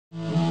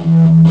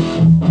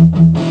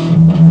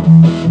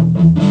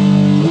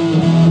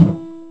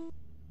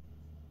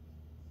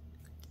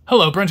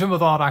Hello, Brent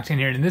with All Octane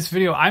here, and in this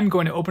video I'm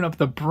going to open up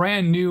the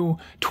brand new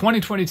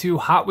 2022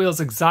 Hot Wheels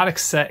Exotic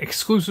set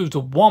exclusive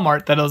to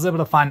Walmart that I was able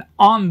to find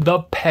on the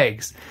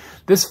pegs.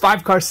 This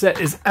 5-car set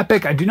is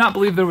epic. I do not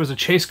believe there was a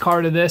chase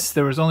car to this.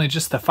 There was only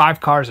just the 5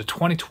 cars, a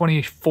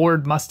 2020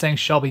 Ford Mustang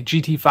Shelby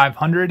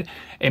GT500,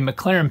 a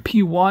McLaren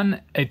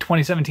P1, a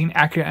 2017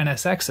 Acura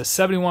NSX, a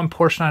 71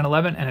 Porsche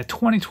 911, and a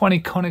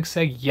 2020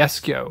 Koenigsegg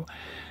Jesko.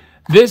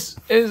 This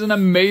is an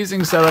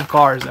amazing set of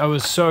cars. I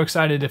was so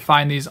excited to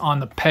find these on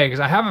the pegs.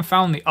 I haven't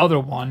found the other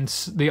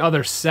ones, the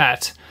other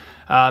set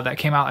that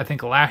came out I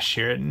think last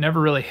year. It never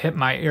really hit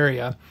my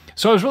area.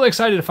 So I was really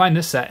excited to find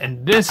this set,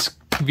 and this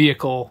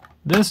vehicle,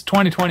 this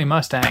 2020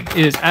 Mustang,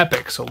 is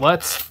epic. So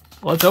let's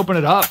open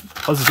it up.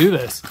 Let's do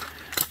this.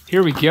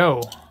 Here we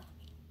go.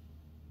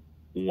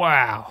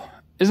 Wow.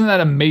 Isn't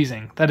that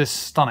amazing? That is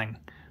stunning.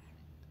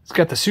 It's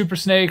got the Super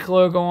Snake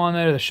logo on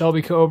there, the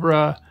Shelby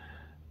Cobra.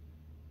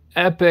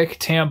 Epic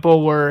Tampa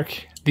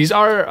work. These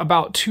are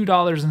about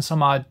 $2 and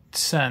some odd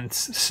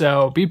cents,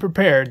 so be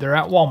prepared. They're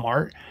at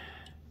Walmart,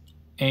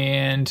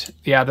 and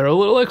yeah, they're a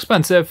little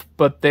expensive,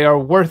 but they are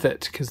worth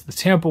it because the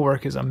Tampa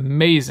work is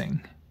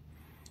amazing.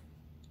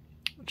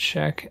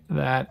 Check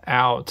that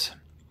out.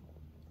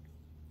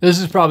 This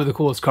is probably the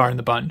coolest car in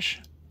the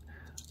bunch.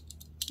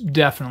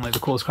 Definitely the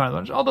coolest car in the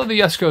bunch. Although the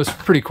Jesko is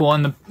pretty cool,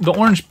 and the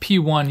orange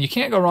P1, you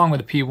can't go wrong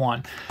with the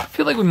P1. I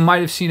feel like we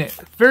might have seen a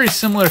very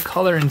similar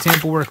color in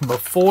Tampa work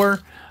before,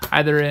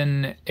 either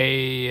in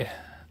a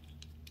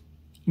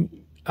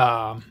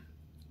Gran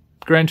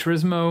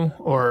Turismo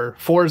or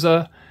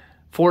Forza.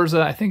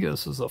 I think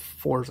this was a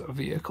Forza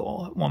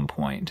vehicle at one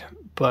point,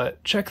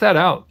 but check that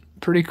out.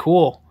 Pretty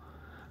cool.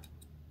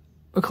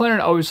 McLaren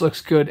always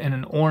looks good in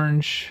an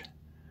orange.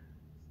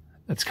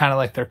 It's kind of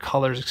like their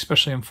colors,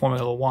 especially in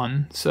Formula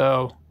One.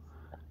 So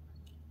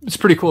it's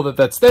pretty cool that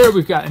that's there.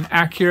 We've got an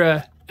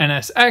Acura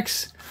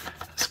NSX.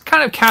 It's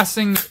kind of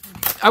casting,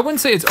 I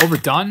wouldn't say it's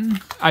overdone.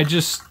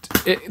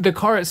 The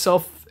car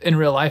itself in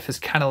real life is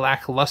kind of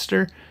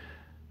lackluster.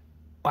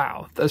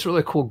 Wow, that's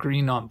really cool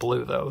green on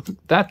blue though.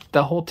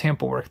 The whole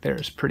Tampa work there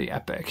is pretty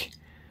epic.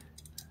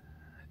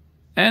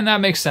 And that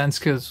makes sense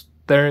because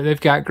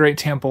they've got great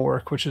Tampa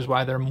work, which is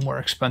why they're more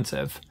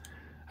expensive.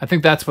 I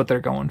think that's what they're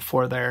going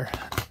for there.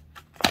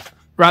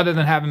 Rather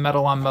than having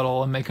metal on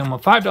metal and making them a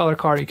 $5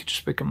 car, you could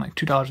just make them like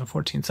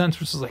 $2.14,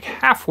 which is like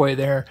halfway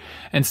there,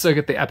 and still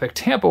get the epic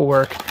Tampa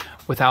work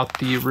without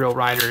the real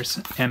riders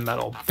and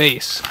metal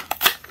base.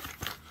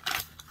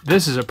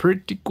 This is a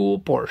pretty cool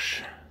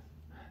Porsche.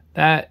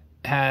 That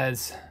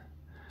has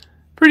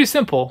pretty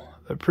simple,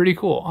 but pretty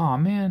cool. Oh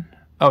man.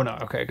 Oh no,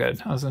 okay,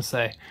 good. I was gonna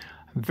say,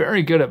 I'm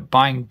very good at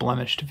buying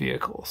blemished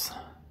vehicles.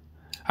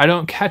 I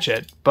don't catch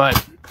it,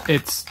 but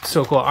it's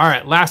so cool. All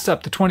right, last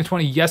up, the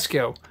 2020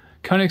 Jesko.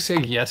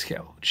 Koenigsegg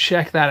Jesko.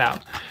 Check that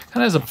out.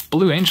 Kind of has a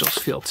Blue Angels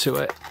feel to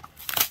it.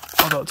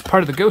 Although it's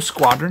part of the Ghost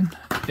Squadron,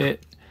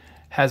 it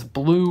has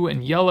blue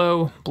and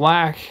yellow,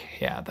 black.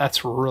 Yeah,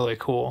 that's really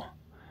cool.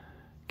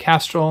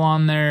 Castrol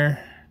on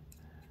there.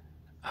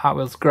 Hot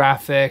Wheels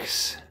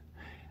graphics.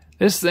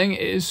 This thing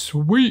is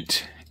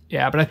sweet.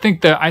 Yeah, but I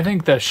think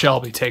the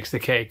Shelby takes the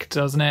cake,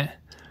 doesn't it?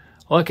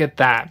 Look at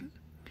that.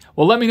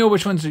 Well, let me know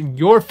which ones are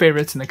your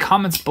favorites in the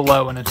comments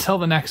below, and until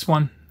the next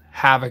one,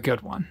 have a good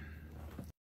one.